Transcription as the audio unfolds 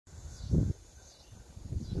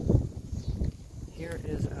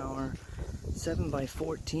is our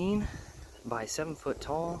 7x14 by 7 foot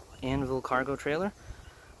tall Anvil cargo trailer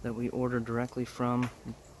that we ordered directly from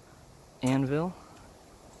Anvil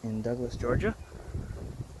in Douglas, Georgia.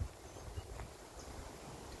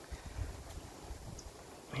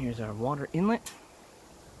 Here's our water inlet.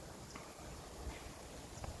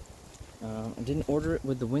 I didn't order it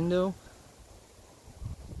with the window.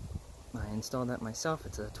 I installed that myself.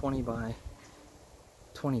 It's a 20 by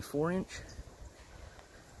 24 inch.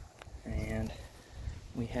 And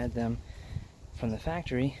we had them from the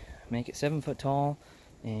factory make it 7 foot tall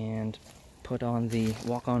and put on the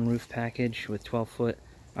walk-on roof package with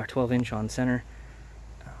 12 inch on center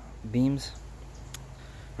beams.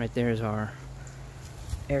 Right there is our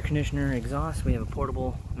air conditioner exhaust. We have a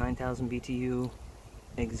portable 9,000 BTU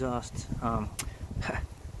exhaust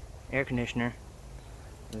air conditioner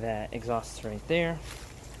that exhausts right there.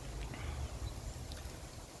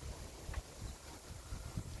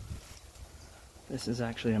 This is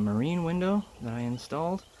actually a marine window that I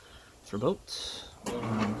installed for boats.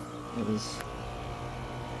 It was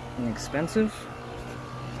inexpensive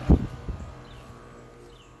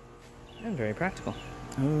and very practical.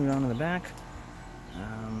 Moved on to the back.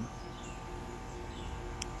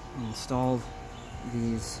 Installed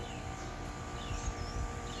these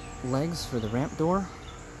legs for the ramp door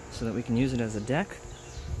so that we can use it as a deck.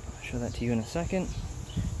 I'll show that to you in a second.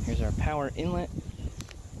 Here's our power inlet.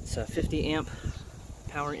 It's a 50 amp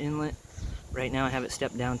power inlet. Right now I have it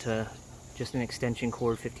stepped down to just an extension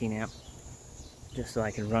cord 15 amp, just so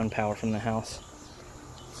I can run power from the house.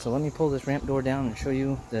 So let me pull this ramp door down and show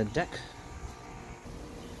you the deck.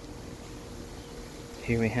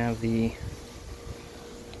 Here we have the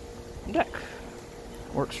deck.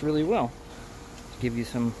 Works really well to give you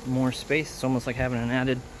some more space. It's almost like having an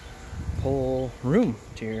added whole room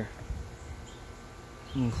to your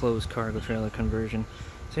enclosed cargo trailer conversion.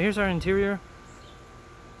 So here's our interior.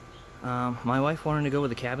 My wife wanted to go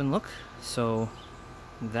with a cabin look, so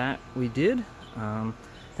that we did.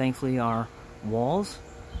 Thankfully our walls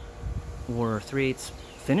were 3/8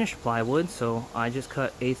 finished plywood, so I just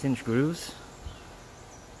cut 1/8 inch grooves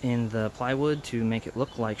in the plywood to make it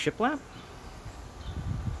look like shiplap.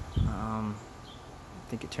 I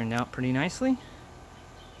think it turned out pretty nicely.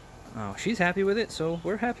 She's happy with it, so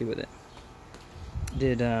we're happy with it.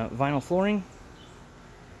 Did vinyl flooring.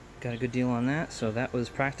 Got a good deal on that, so that was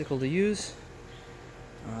practical to use.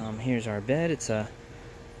 Here's our bed. It's a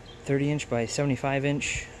 30 inch by 75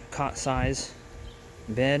 inch cot size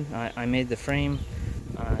bed. I made the frame,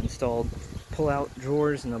 installed pull-out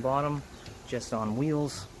drawers in the bottom, just on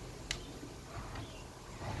wheels.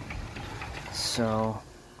 So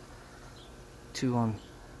 2 on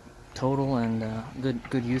total, and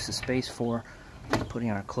good use of space for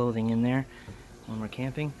putting our clothing in there when we're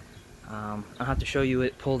camping. I'll have to show you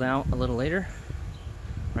it pulled out a little later.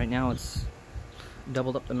 Right now it's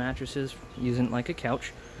doubled up the mattresses, using it like a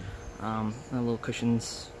couch. And little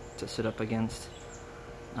cushions to sit up against.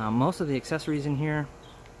 Most of the accessories in here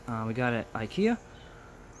we got at IKEA.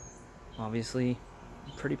 Obviously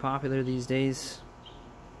pretty popular these days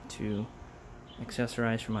to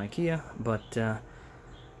accessorize from IKEA, but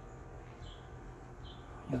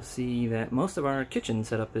you'll see that most of our kitchen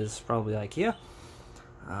setup is probably IKEA.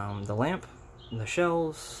 The lamp, the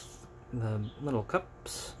shelves, the little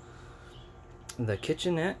cups, the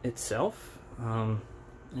kitchenette itself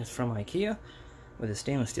is from IKEA with a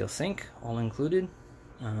stainless steel sink, all included.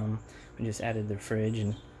 We just added the fridge,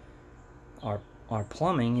 and our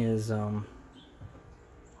plumbing is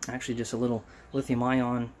actually just a little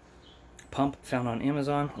lithium-ion pump found on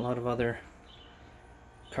Amazon. A lot of other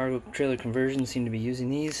cargo trailer conversions seem to be using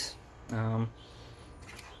these.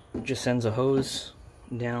 Just sends a hose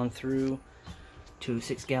down through to a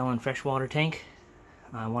 6-gallon freshwater tank.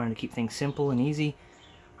 I wanted to keep things simple and easy,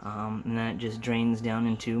 and that just drains down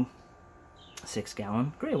into a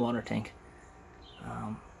 6-gallon gray water tank.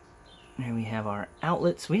 Here we have our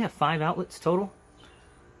outlets. We have 5 outlets total,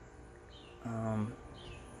 and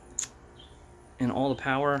all the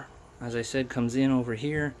power, as I said, comes in over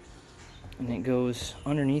here, and it goes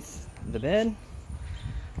underneath the bed.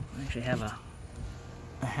 I actually have a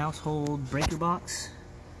household breaker box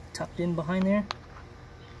tucked in behind there,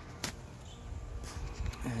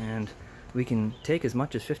 and we can take as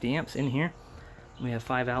much as 50 amps in here. We have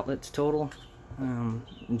 5 outlets total,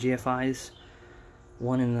 GFIs,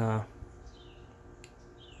 1 in the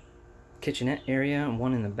kitchenette area and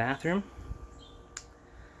 1 in the bathroom,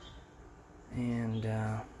 and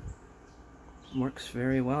works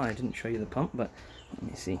very well. I didn't show you the pump, but let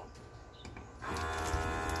me see.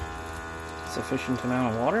 Sufficient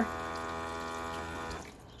amount of water.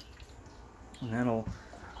 and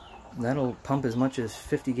that'll pump as much as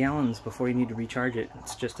 50 gallons before you need to recharge it.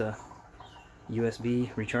 It's just a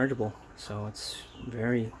USB rechargeable, so it's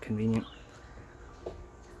very convenient.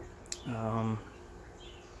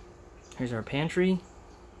 Here's our pantry,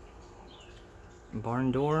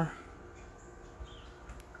 barn door,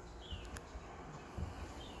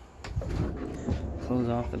 close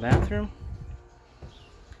off the bathroom.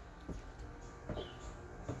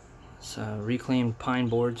 It's reclaimed pine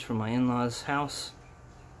boards from my in-laws' house.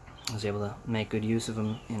 I was able to make good use of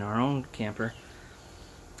them in our own camper,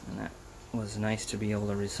 and that was nice to be able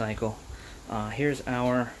to recycle. Here's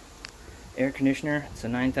our air conditioner. It's a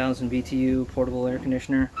 9,000 BTU portable air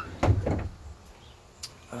conditioner.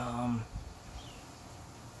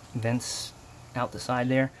 Vents out the side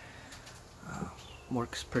there.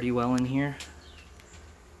 Works pretty well in here.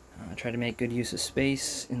 I try to make good use of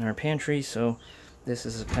space in our pantry, so this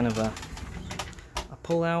is kind of a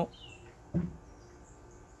pull out,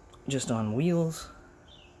 just on wheels,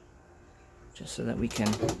 just so that we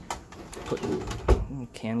can put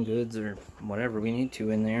canned goods or whatever we need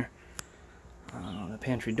to in there. The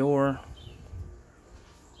pantry door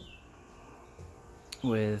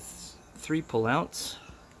with 3 pull-outs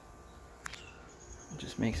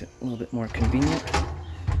just makes it a little bit more convenient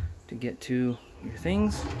to get to your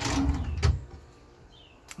things.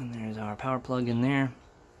 And there's our power plug in there.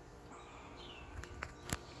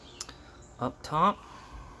 Up top,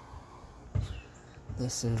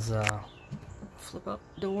 this is a flip-up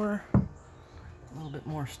door, a little bit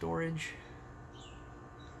more storage.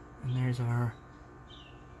 And there's our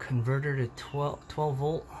converter to 12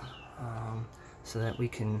 volt, so that we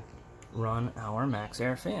can run our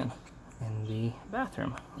Maxxair fan in the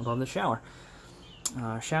bathroom above the shower.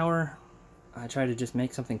 Shower, I tried to just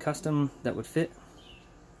make something custom that would fit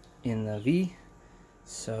in the V,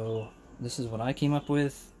 so this is what I came up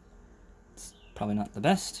with. It's probably not the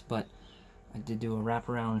best, but I did do a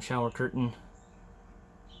wraparound shower curtain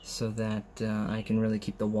so that I can really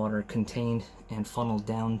keep the water contained and funneled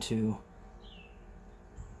down to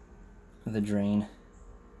the drain.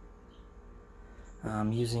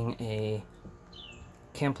 I'm using a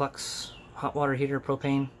Camplex hot water heater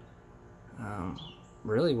propane.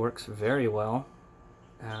 Really works very well.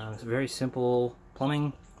 It's very simple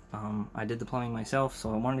plumbing. I did the plumbing myself,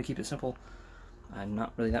 so I wanted to keep it simple. I'm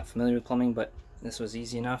not really that familiar with plumbing, but this was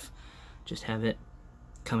easy enough. Just have it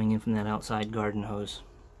coming in from that outside garden hose.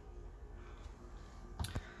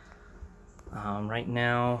 Right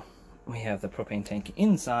now we have the propane tank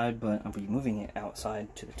inside, but I'll be moving it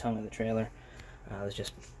outside to the tongue of the trailer. It's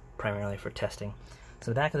just primarily for testing.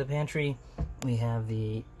 So the back of the pantry, we have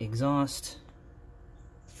the exhaust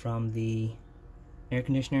from the air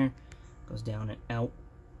conditioner, goes down and out.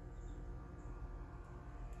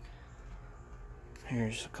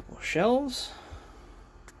 Here's a couple of shelves.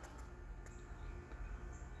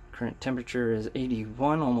 Current temperature is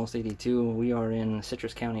 81, almost 82. We are in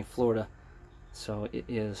Citrus County, Florida, so it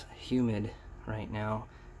is humid right now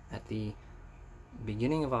at the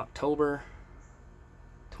beginning of October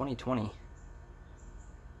 2020.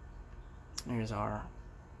 There's our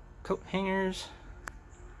coat hangers.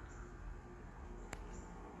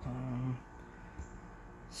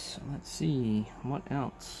 So let's see, what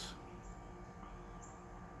else?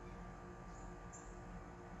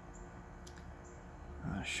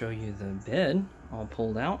 I'll show you the bed all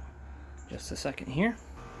pulled out. Just a second here.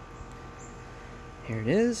 Here it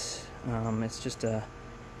is. It's just a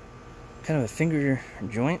kind of a finger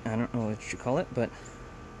joint. I don't know what you call it, but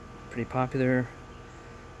pretty popular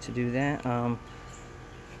to do that.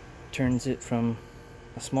 Turns it from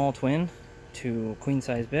a small twin to a queen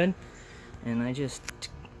size bed, and I just,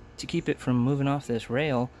 to keep it from moving off this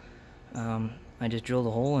rail, I just drilled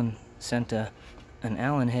a hole and sent an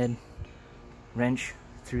Allen head wrench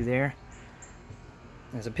through there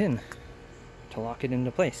as a pin to lock it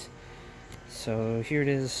into place. So here it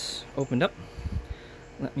is opened up.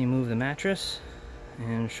 Let me move the mattress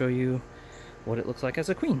and show you what it looks like as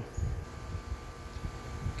a queen.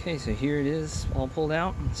 Okay, so here it is all pulled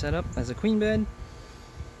out and set up as a queen bed.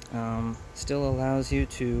 Still allows you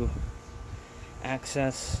to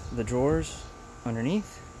access the drawers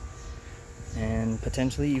underneath and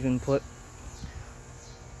potentially even put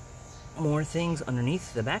more things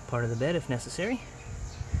underneath the back part of the bed if necessary.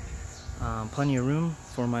 Plenty of room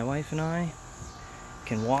for my wife and I.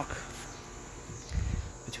 Can walk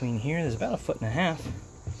between here. There's about 1.5 feet.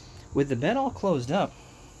 With the bed all closed up,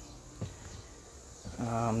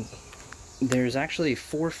 there's actually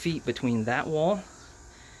 4 feet between that wall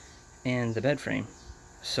and the bed frame.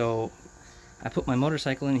 So I put my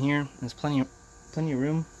motorcycle in here. There's plenty of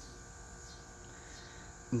room,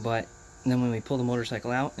 but And then when we pull the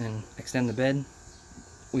motorcycle out and extend the bed,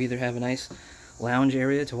 we either have a nice lounge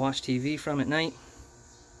area to watch TV from at night,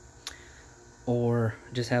 or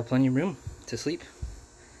just have plenty of room to sleep.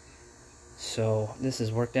 So this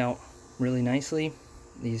has worked out really nicely.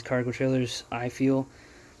 These cargo trailers, I feel,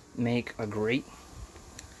 make a great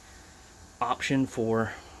option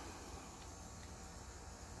for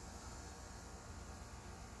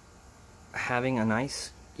having a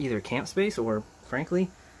nice either camp space, or frankly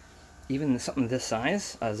even something this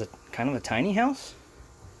size as a kind of a tiny house.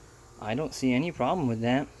 I don't see any problem with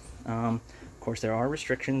that. Of course there are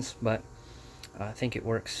restrictions, but I think it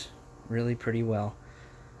works really pretty well.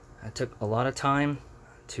 I took a lot of time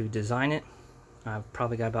to design it. I've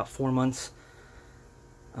probably got about 4 months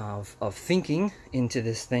of thinking into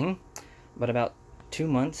this thing, but about 2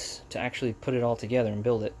 months to actually put it all together and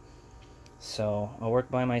build it. So I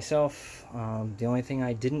worked by myself. The only thing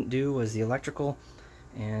I didn't do was the electrical,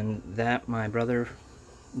 and that my brother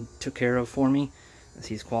took care of for me, as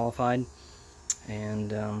he's qualified.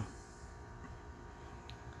 And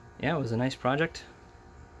yeah, it was a nice project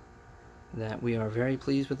that we are very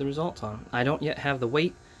pleased with the results on. I don't yet have the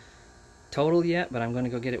weight total yet, but I'm going to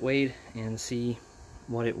go get it weighed and see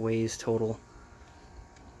what it weighs total.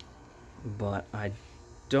 But I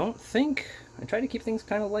don't think, I try to keep things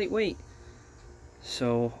kind of lightweight,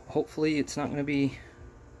 so hopefully it's not going to be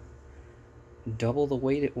double the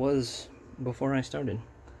weight it was before I started.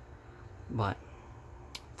 But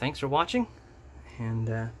thanks for watching,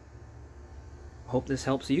 and hope this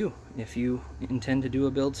helps you if you intend to do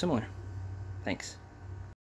a build similar. Thanks.